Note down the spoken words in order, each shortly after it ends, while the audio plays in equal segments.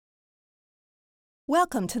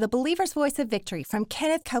Welcome to the Believer's Voice of Victory from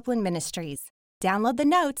Kenneth Copeland Ministries. Download the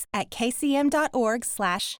notes at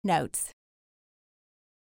kcm.org/notes.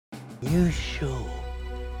 You show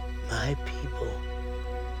my people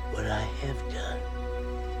what I have done.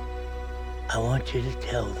 I want you to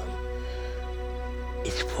tell them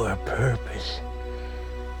it's for a purpose.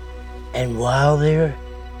 And while they're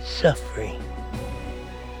suffering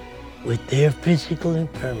with their physical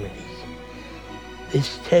infirmities,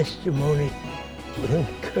 this testimony will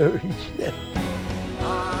encourage them.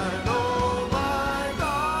 I know my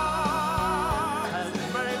God has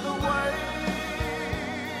made the way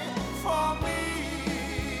for me.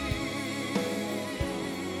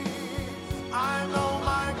 I know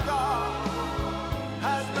my God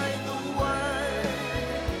has made the way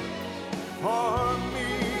for me.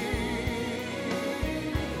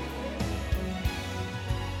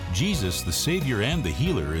 Jesus, the Savior and the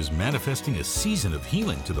Healer, is manifesting a season of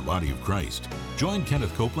healing to the body of Christ. Join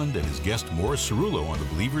Kenneth Copeland and his guest Cerullo on the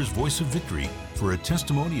Believer's Voice of Victory for a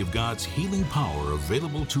testimony of God's healing power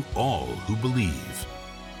available to all who believe.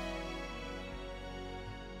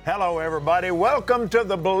 Hello, everybody. Welcome to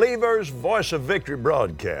the Believer's Voice of Victory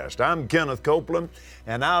broadcast. I'm Kenneth Copeland,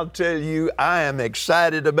 and I'll tell you, I am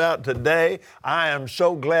excited about today. I am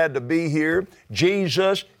so glad to be here.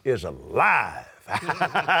 Jesus is alive.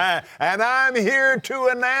 And I'm here to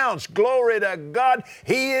announce, glory to God,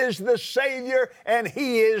 He is the Savior and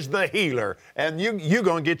He is the healer. And you're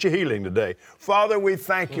going to get your healing today. Father, we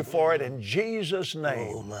thank you for it in Jesus'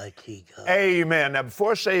 name. Almighty God. Amen. Now,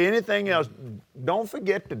 before I say anything else, don't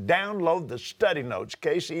forget to download the study notes,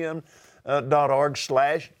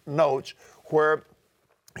 kcm.org/notes, where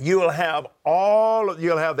you'll have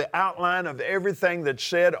the outline of everything that's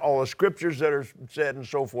said, all the scriptures that are said and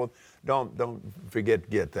so forth. Don't forget to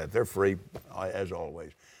get that. They're free, as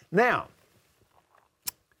always. Now,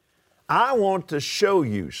 I want to show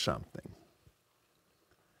you something.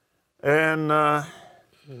 And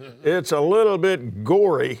it's a little bit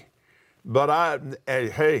gory, but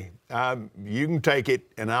you can take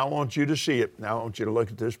it, and I want you to see it. Now, I want you to look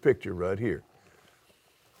at this picture right here.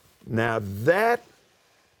 Now, that,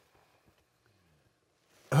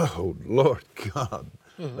 oh, Lord God.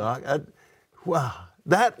 Wow.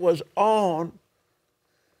 That was on.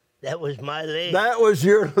 That was my leg. That was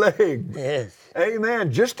your leg. Yes.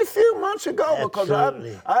 Amen. Just a few months ago, Absolutely.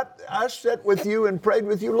 because I sat with you and prayed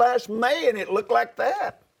with you last May, and it looked like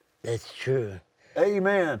that. That's true.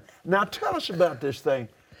 Amen. Now tell us about this thing.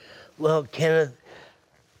 Well, Kenneth,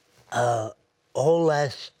 all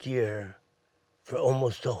last year, for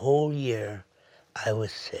almost a whole year, I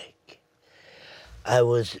was sick. I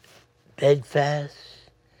was bedfast.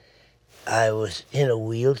 I was in a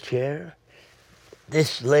wheelchair.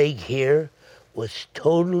 This leg here was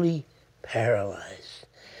totally paralyzed.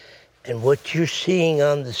 And what you're seeing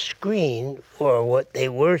on the screen, or what they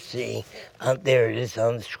were seeing, there it is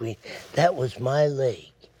on the screen, that was my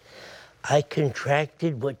leg. I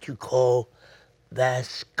contracted what you call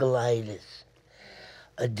vasculitis,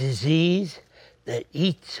 a disease that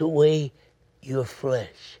eats away your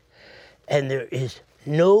flesh. And there is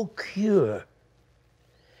no cure.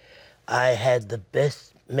 I had the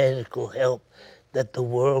best medical help that the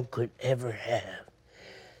world could ever have.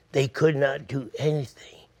 They could not do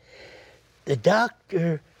anything. The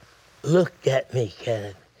doctor looked at me,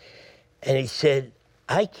 Kenneth, and he said,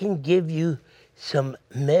 I can give you some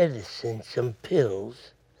medicine, some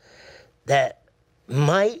pills that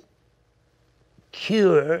might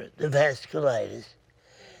cure the vasculitis.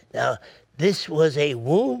 Now, this was a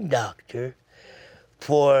wound doctor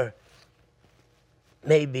for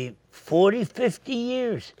maybe 40, 50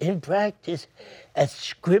 years in practice at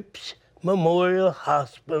Scripps Memorial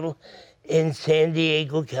Hospital in San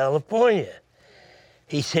Diego, California.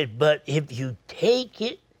 He said, but if you take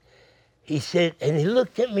it, he said, and he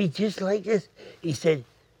looked at me just like this, he said,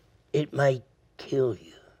 it might kill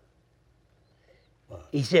you. Wow.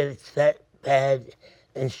 He said, it's that bad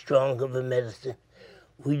and strong of a medicine.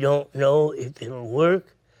 We don't know if it'll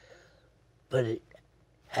work, but it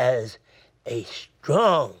has a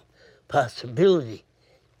strong possibility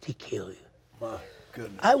to kill you. My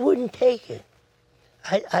goodness. I wouldn't take it.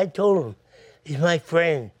 I told him, he's my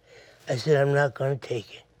friend. I said, I'm not going to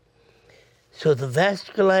take it. So the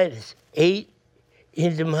vasculitis ate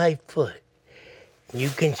into my foot. You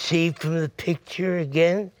can see from the picture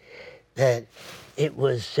again that it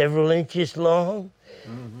was several inches long,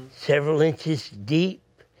 several inches deep,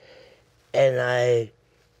 and I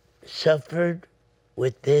suffered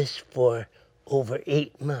with this for over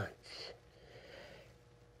 8 months.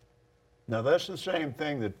 Now, that's the same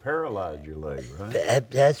thing that paralyzed your leg, right?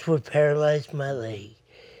 That's what paralyzed my leg.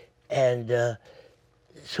 And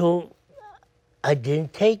So I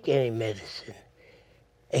didn't take any medicine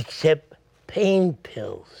except pain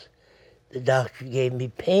pills. The doctor gave me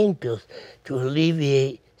pain pills to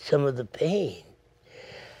alleviate some of the pain.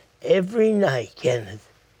 Every night, Kenneth,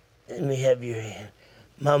 let me have your hand.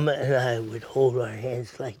 Mama and I would hold our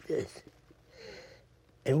hands like this,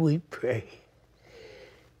 and we'd pray.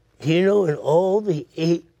 You know, in all the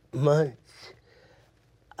 8 months,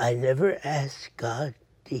 I never asked God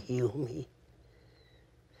to heal me.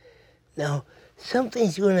 Now,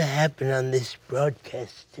 something's going to happen on this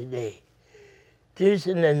broadcast today. There's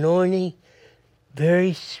an anointing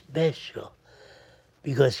very special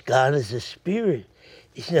because God is a spirit.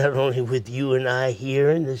 He's not only with you and I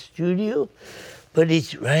here in the studio, but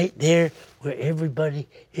he's right there where everybody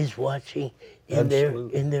is watching in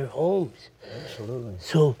their homes. Absolutely.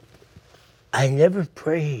 So I never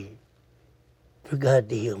prayed for God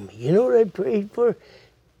to heal me. You know what I prayed for?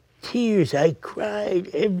 Tears. I cried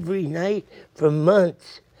every night for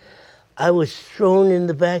months. I was thrown in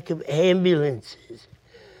the back of ambulances.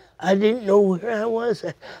 I didn't know where I was.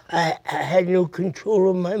 I had no control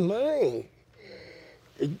of my mind.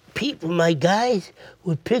 The people, my guys,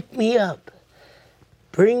 would pick me up,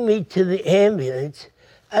 bring me to the ambulance.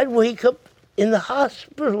 I'd wake up in the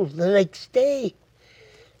hospital the next day.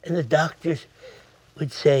 And the doctors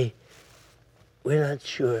would say, "We're not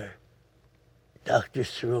sure. Dr.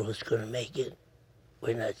 Cerullo's going to make it.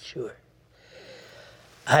 We're not sure."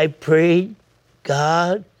 I prayed,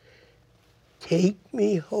 "God, take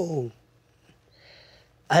me home.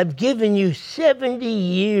 I've given you 70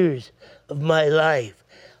 years of my life.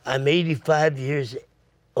 I'm 85 years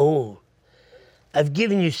old. I've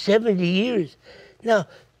given you 70 years. Now,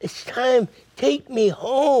 it's time, take me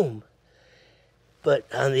home." But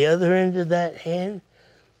on the other end of that hand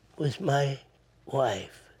was my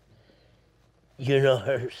wife. You know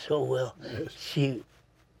her so well. Yes. She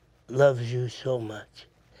loves you so much.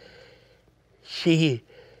 She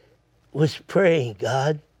was praying,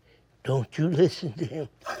 "God, don't you listen to him."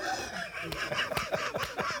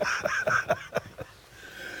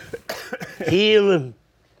 Heal him.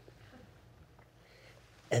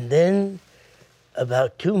 And then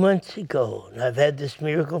about 2 months ago, and I've had this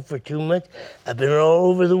miracle for 2 months, I've been all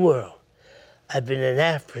over the world. I've been in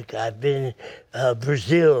Africa, I've been in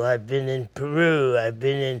Brazil, I've been in Peru, I've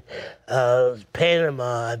been in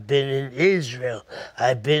Panama, I've been in Israel,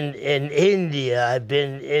 I've been in India, I've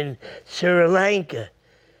been in Sri Lanka,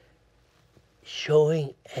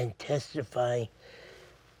 showing and testifying.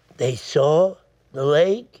 They saw the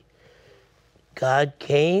lake, God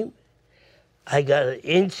came, I got an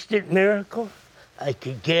instant miracle. I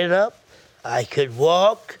could get up, I could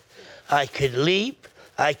walk, I could leap,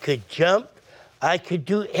 I could jump, I could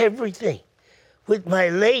do everything with my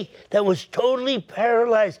leg that was totally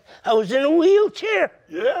paralyzed. I was in a wheelchair.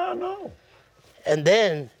 Yeah, I know. And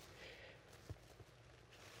then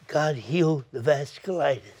God healed the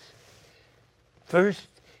vasculitis. First,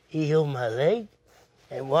 he healed my leg,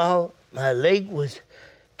 and while my leg was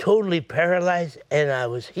totally paralyzed and I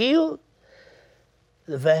was healed,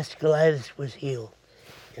 the vasculitis was healed.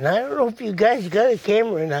 And I don't know if you guys got a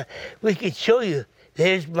camera or not. We could show you.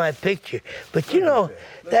 There's my picture. But you know,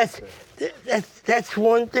 that's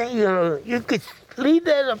one thing, you know, you could leave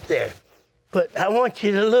that up there. But I want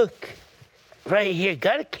you to look right here.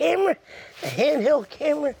 Got a camera? A handheld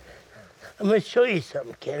camera? I'm going to show you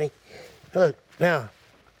something, Kenny. Look, now,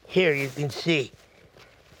 here you can see.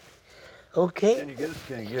 Okay? Can you get it?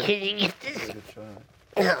 Can you get this?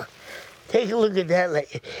 Now, take a look at that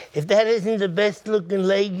leg. If that isn't the best looking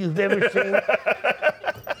leg you've ever seen.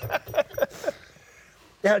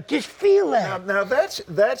 Now, just feel that. Now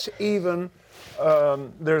that's even,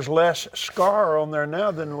 there's less scar on there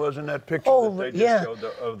now than was in that picture that they just showed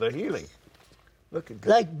of the healing. Look at that.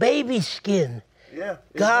 Like baby skin. Yeah.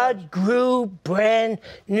 God grew brand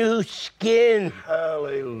new skin.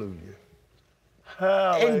 Hallelujah.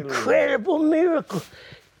 Hallelujah. Incredible miracle.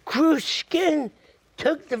 Grew skin,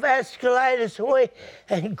 took the vasculitis away,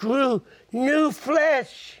 and grew new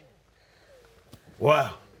flesh.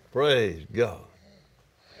 Wow. Praise God.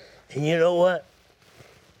 And you know what?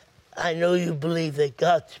 I know you believe that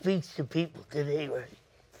God speaks to people today, right?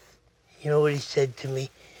 You know what he said to me?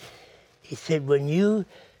 He said, when you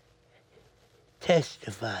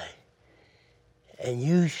testify and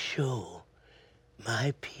you show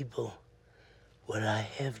my people what I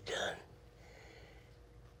have done,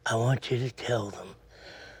 I want you to tell them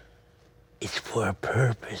it's for a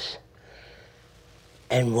purpose.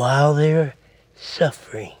 And while they're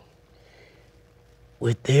suffering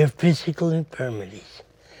with their physical infirmities,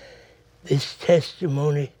 this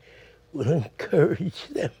testimony will encourage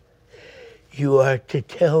them. you are to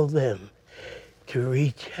tell them to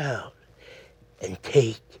reach out and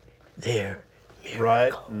take their miracle.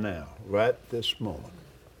 Right now, right this moment.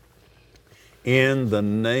 In the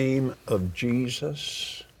name of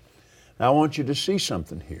Jesus. Now I want you to see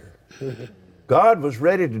something here. God was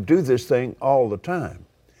ready to do this thing all the time.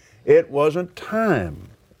 It wasn't time.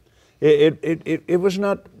 It was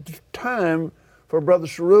not time for Brother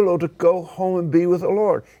Cerullo to go home and be with the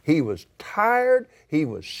Lord. He was tired. He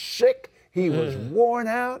was sick. He was worn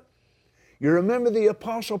out. You remember the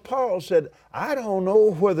Apostle Paul said, I don't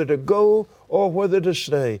know whether to go or whether to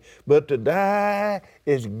stay, but to die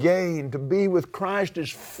is gain. To be with Christ is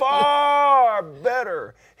far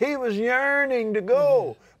better. He was yearning to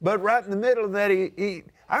go, but right in the middle of that,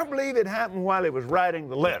 I believe it happened while he was writing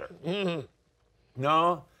the letter.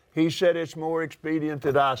 No, he said it's more expedient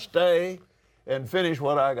that I stay and finish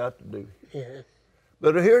what I got to do. Yes.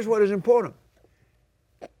 But here's what is important.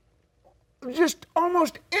 Just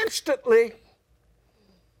almost instantly,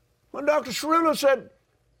 when Dr. Cerullo said,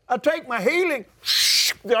 I take my healing,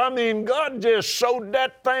 I mean, God just sewed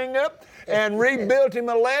that thing up and rebuilt him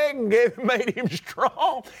a leg and made him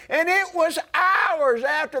strong. And it was hours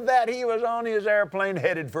after that he was on his airplane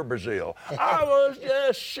headed for Brazil. I was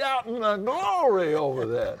just shouting the glory over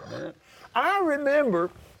that, man. I remember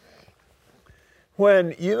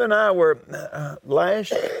when you and I were,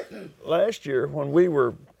 last year, when we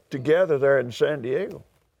were together there in San Diego.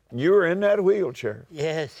 You were in that wheelchair.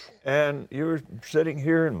 Yes. And you were sitting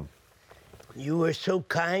here and... You were so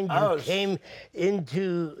kind. You came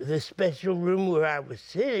into the special room where I was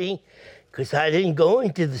sitting because I didn't go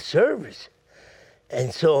into the service.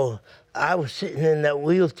 And so I was sitting in that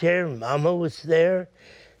wheelchair and Mama was there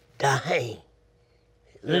dying,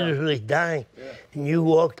 literally dying. Yeah. And you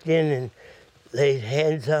walked in and laid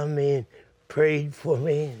hands on me and prayed for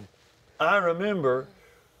me. And I remember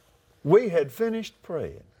we had finished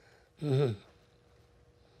praying. And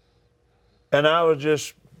I was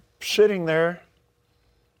just sitting there.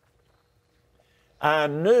 I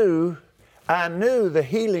knew the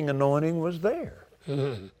healing anointing was there.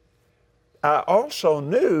 I also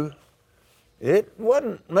knew it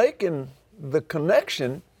wasn't making the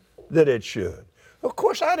connection that it should. Of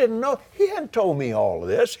course, I didn't know. He hadn't told me all of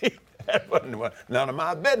this. That wasn't none of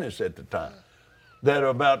my business at the time.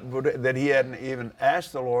 That he hadn't even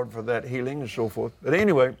asked the Lord for that healing and so forth. But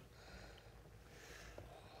anyway,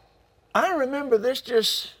 I remember this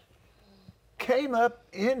just came up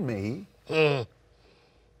in me. And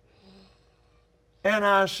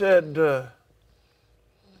I said,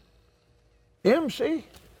 MC,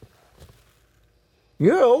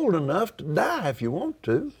 you're old enough to die if you want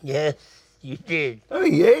to. yes, you did. I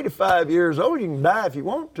mean, you're 85 years old, you can die if you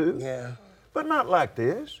want to. Yeah. But not like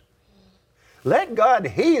this. Let God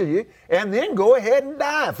heal you and then go ahead and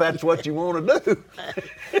die if that's what you want to do.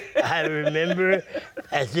 I remember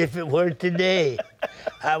as if it were today.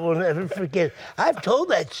 I will never forget. I've told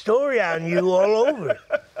that story on you all over.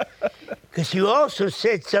 Because you also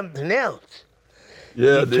said something else.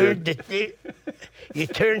 Yeah, You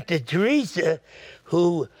turned to Teresa,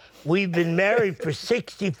 who we've been married for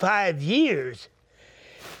 65 years,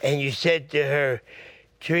 and you said to her,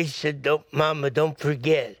 Teresa, Mama, don't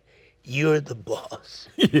forget, you're the boss.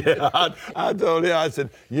 Yeah, I told her, I said,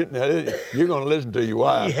 you're going to listen to your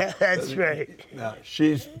wife. Yeah, that's right. Now,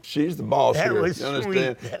 she's the boss That here, was you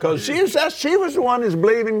understand? sweet. Because she was the one that's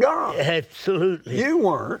believing God. Absolutely. You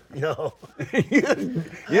weren't. No. you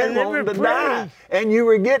wanted to die, and you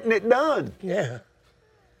were getting it done. Yeah.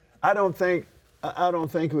 I don't think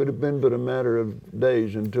it would have been but a matter of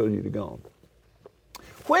days until you'd have gone.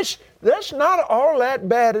 Which, that's not all that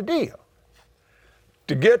bad a deal.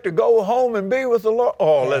 To get to go home and be with the Lord.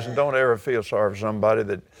 Oh, listen, don't ever feel sorry for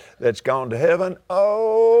somebody that's gone to heaven.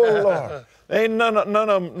 Oh, Lord. Ain't none of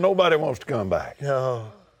them, nobody wants to come back.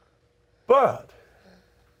 No. But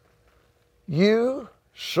you,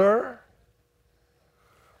 sir,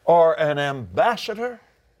 are an ambassador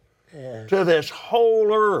to this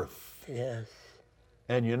whole earth. Yes.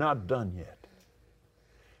 And you're not done yet.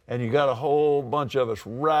 And you got a whole bunch of us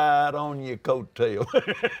right on your coattail.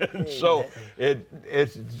 So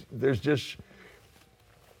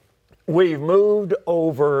we've moved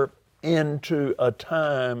over into a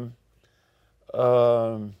time,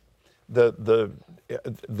 the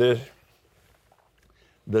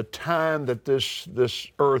time that this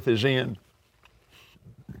earth is in,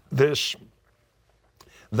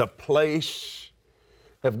 the place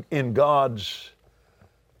in God's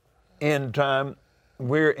end time.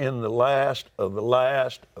 We're in the last of the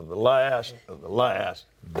last of the last of the last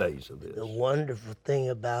days of this. The wonderful thing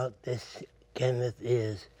about this, Kenneth,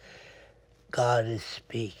 is God is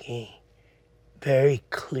speaking very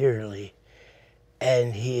clearly,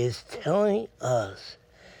 and he is telling us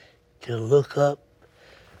to look up,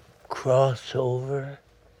 cross over,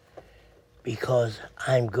 because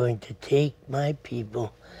I'm going to take my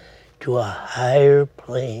people to a higher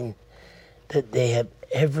plane that they have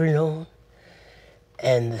ever known.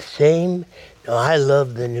 And the same, now I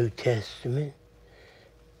love the New Testament,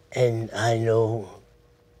 and I know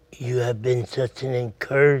you have been such an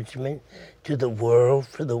encouragement to the world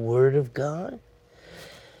for the Word of God.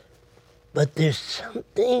 But there's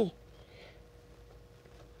something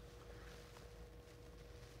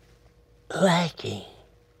lacking,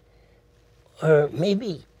 or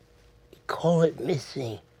maybe call it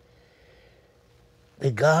missing.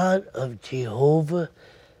 The God of Jehovah,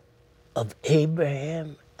 of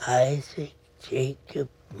Abraham, Isaac, Jacob,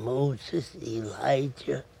 Moses,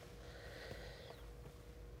 Elijah,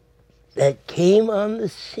 that came on the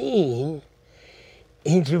scene,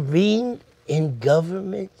 intervened in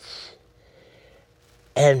governments,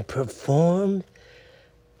 and performed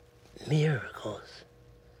miracles.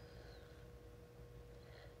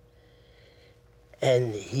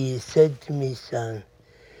 And he said to me, son,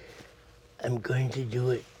 I'm going to do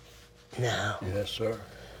it now. Yes, sir.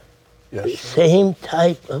 The Yes, sir. same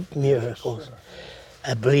type of miracles. Yes,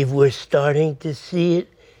 I believe we're starting to see it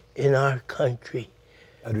in our country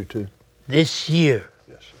I do too. this year.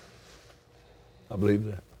 Yes, sir. I believe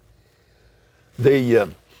that.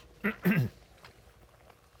 The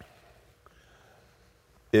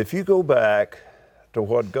if you go back to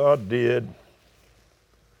what God did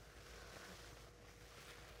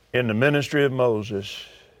in the ministry of Moses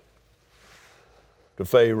to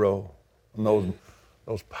Pharaoh, and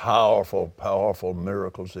those powerful, powerful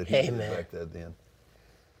miracles that he did Amen. back there then.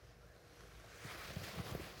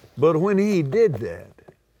 But when he did that,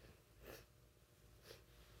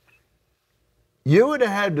 you would have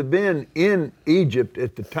had to been in Egypt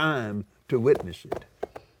at the time to witness it.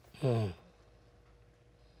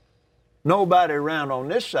 Nobody around on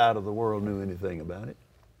this side of the world knew anything about it.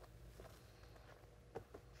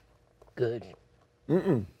 Good.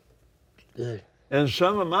 Good. And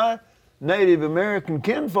some of my Native American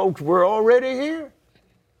kinfolks were already here.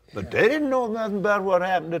 But they didn't know nothing about what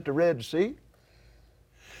happened at the Red Sea.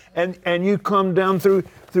 And you come down through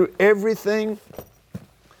everything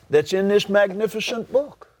that's in this magnificent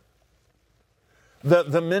book.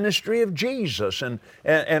 The ministry of Jesus and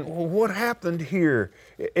what happened here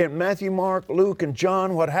in Matthew, Mark, Luke, and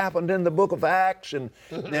John, what happened in the book of Acts, and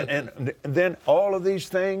then all of these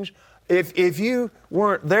things. If you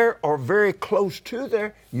weren't there or very close to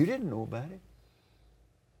there, you didn't know about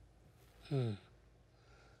it.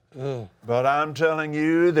 But I'm telling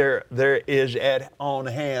you, there is on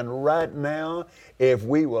hand right now, if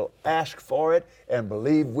we will ask for it and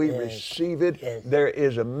believe we receive it, there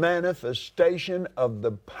is a manifestation of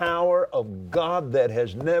the power of God that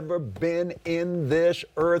has never been in this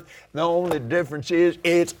earth. The only difference is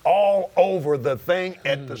it's all over the thing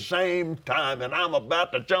at the same time, and I'm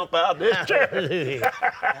about to jump out this chair.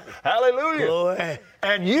 Hallelujah. Glory.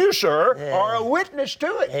 And you, sir, are a witness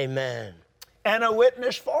to it. Amen. And a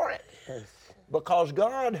witness for it. Yes. Because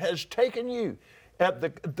God has taken you at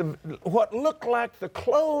the what looked like the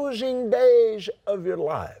closing days of your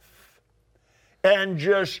life and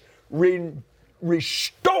just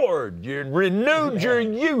restored you, renewed your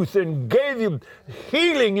youth, and gave you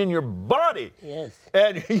healing in your body. Yes.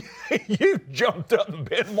 And you jumped up and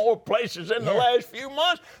been more places in the last few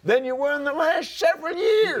months than you were in the last several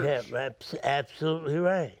years. Yeah, absolutely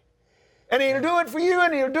right. And He'll do it for you,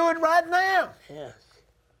 and He'll do it right now. Yes.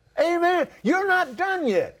 Amen. You're not done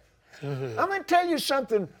yet. I'm going to tell you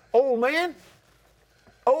something, old man.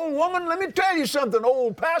 Old woman, let me tell you something,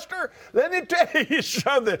 old pastor. Let me tell you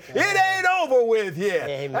something. It ain't over with yet.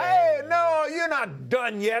 Amen. Hey, no, you're not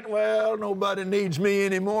done yet. Well, nobody needs me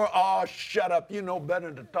anymore. Oh, shut up. You know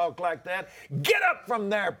better to talk like that. Get up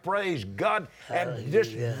from there, praise God, and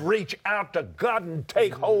just reach out to God and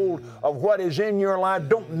take hold of what is in your life.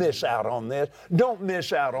 Don't miss out on this. Don't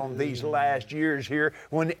miss out on these last years here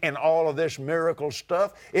and all of this miracle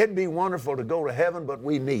stuff. It'd be wonderful to go to heaven, but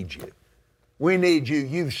we need you. We need you.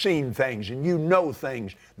 You've seen things and you know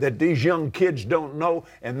things that these young kids don't know,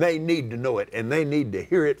 and they need to know it, and they need to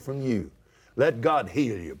hear it from you. Let God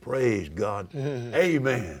heal you. Praise God.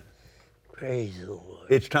 Amen. Praise the Lord.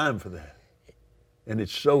 It's time for that. And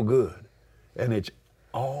it's so good. And it's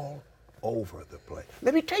all over the place.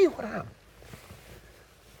 Let me tell you what happened.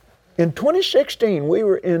 In 2016, we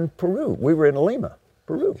were in Peru. We were in Lima,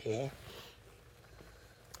 Peru. Okay.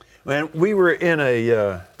 And we were in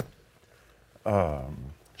a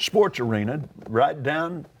sports arena right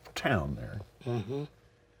downtown there.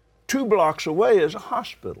 2 blocks away is a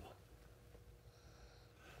hospital.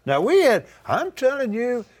 Now I'm telling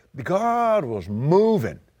you, God was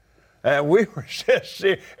moving. And we were just,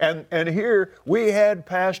 and here we had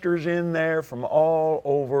pastors in there from all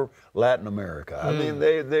over Latin America. I mean,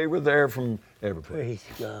 they were there from every place.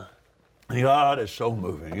 Praise God. God is so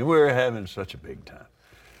moving. We were having such a big time.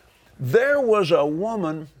 There was a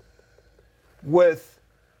woman with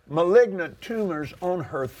malignant tumors on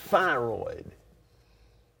her thyroid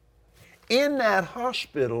in that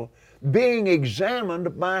hospital being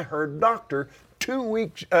examined by her doctor 2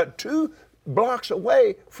 blocks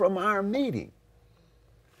away from our meeting.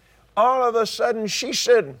 All of a sudden she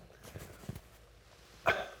said,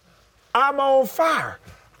 I'm on fire.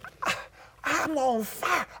 I'm on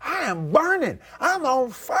fire. I am burning. I'm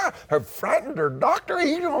on fire. Her frightened her doctor.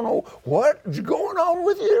 He don't know what's going on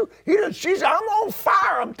with you. She's, I'm on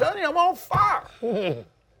fire. I'm telling you, I'm on fire.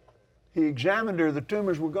 He examined her. The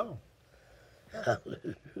tumors were gone.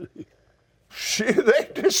 Hallelujah. They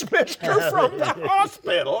dismissed her from the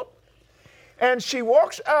hospital. And she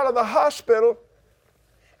walks out of the hospital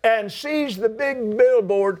and sees the big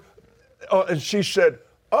billboard. And she said,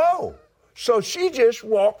 oh, so she just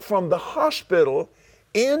walked from the hospital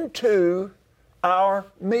into our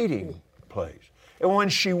meeting place. And when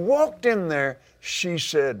she walked in there, she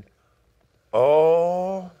said,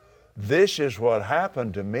 oh, this is what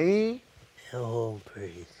happened to me. Oh,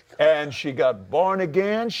 praise. And she got born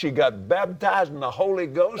again. She got baptized in the Holy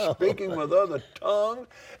Ghost, speaking with other tongues.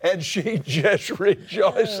 And she just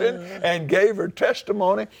rejoicing and gave her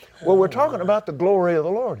testimony. Well, we're talking about the glory of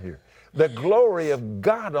the Lord here. The glory of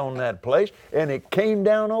God on that place. And it came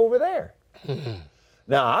down over there.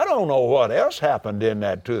 Now, I don't know what else happened in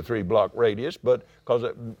that 2 or 3 block radius, but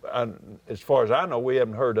because as far as I know, we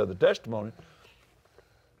haven't heard other testimony.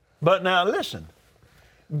 But now listen,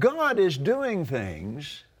 God is doing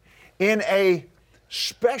things in a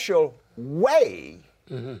special way.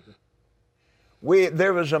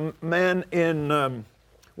 There was a man in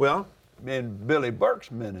Billy Burke's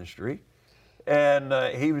ministry,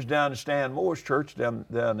 and he was down at Stan Moore's church down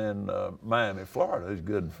in Miami, Florida. He's a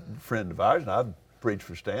good friend of ours, and I've preached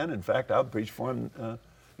for Stan. In fact, I'll preach for him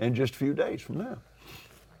in just a few days from now.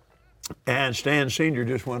 And Stan Sr.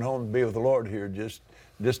 just went home to be with the Lord here just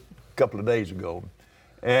a couple of days ago.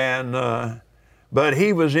 And but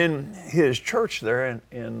he was in his church there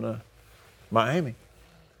in Miami.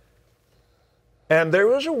 And there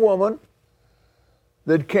was a woman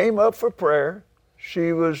that came up for prayer.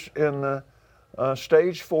 She was in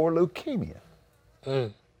stage 4 leukemia.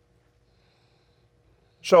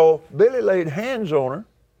 So Billy laid hands on her,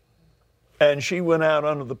 and she went out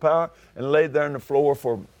under the power and laid there on the floor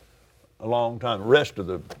for a long time, the rest of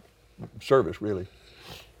the service really.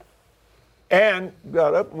 And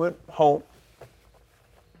got up and went home.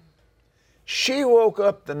 She woke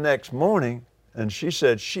up the next morning and she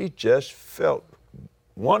said she just felt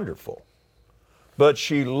wonderful. But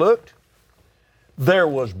she looked, there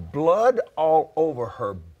was blood all over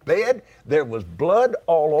her bed. There was blood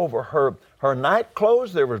all over her night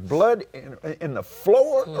clothes. There was blood in the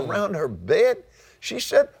floor around her bed. She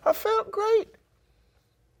said, I felt great.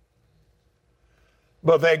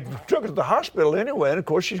 But they took her to the hospital anyway, and of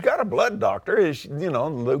course she's got a blood doctor,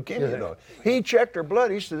 leukemia doctor. He checked her blood.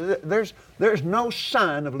 He said, there's no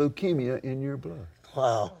sign of leukemia in your blood.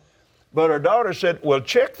 Wow. But her daughter said, well,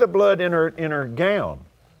 check the blood in her gown.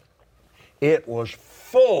 It was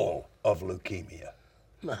full of leukemia.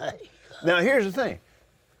 My God. Now here's the thing.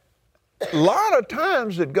 A lot of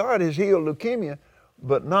times that God has healed leukemia,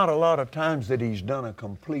 but not a lot of times that he's done a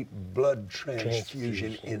complete blood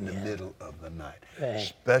transfusion in the middle of the night. Right.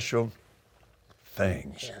 Special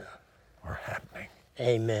things are happening.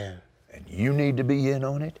 Amen. And you need to be in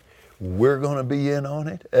on it. We're going to be in on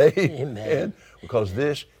it. Amen. Because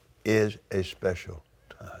this is a special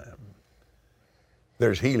time.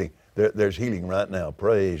 There's healing. There's healing right now.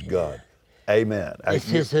 Praise God. Amen.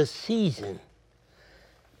 This is a season.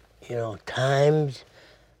 Times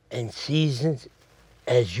and seasons,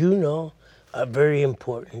 as you know, are very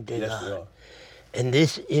important to God. Yes, they are. And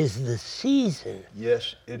this is the season.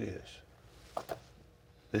 Yes, it is.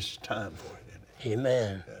 This is time for it, isn't it?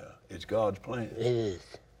 Amen. Yeah, it's God's plan. It is.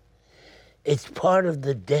 It's part of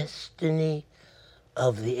the destiny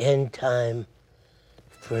of the end time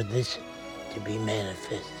for this to be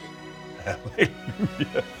manifested.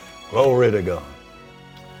 Hallelujah. Glory to God.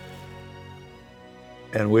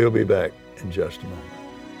 And we'll be back in just a moment.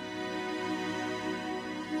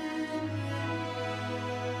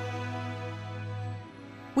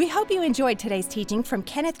 We hope you enjoyed today's teaching from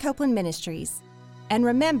Kenneth Copeland Ministries. And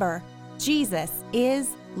remember, Jesus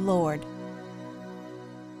is Lord.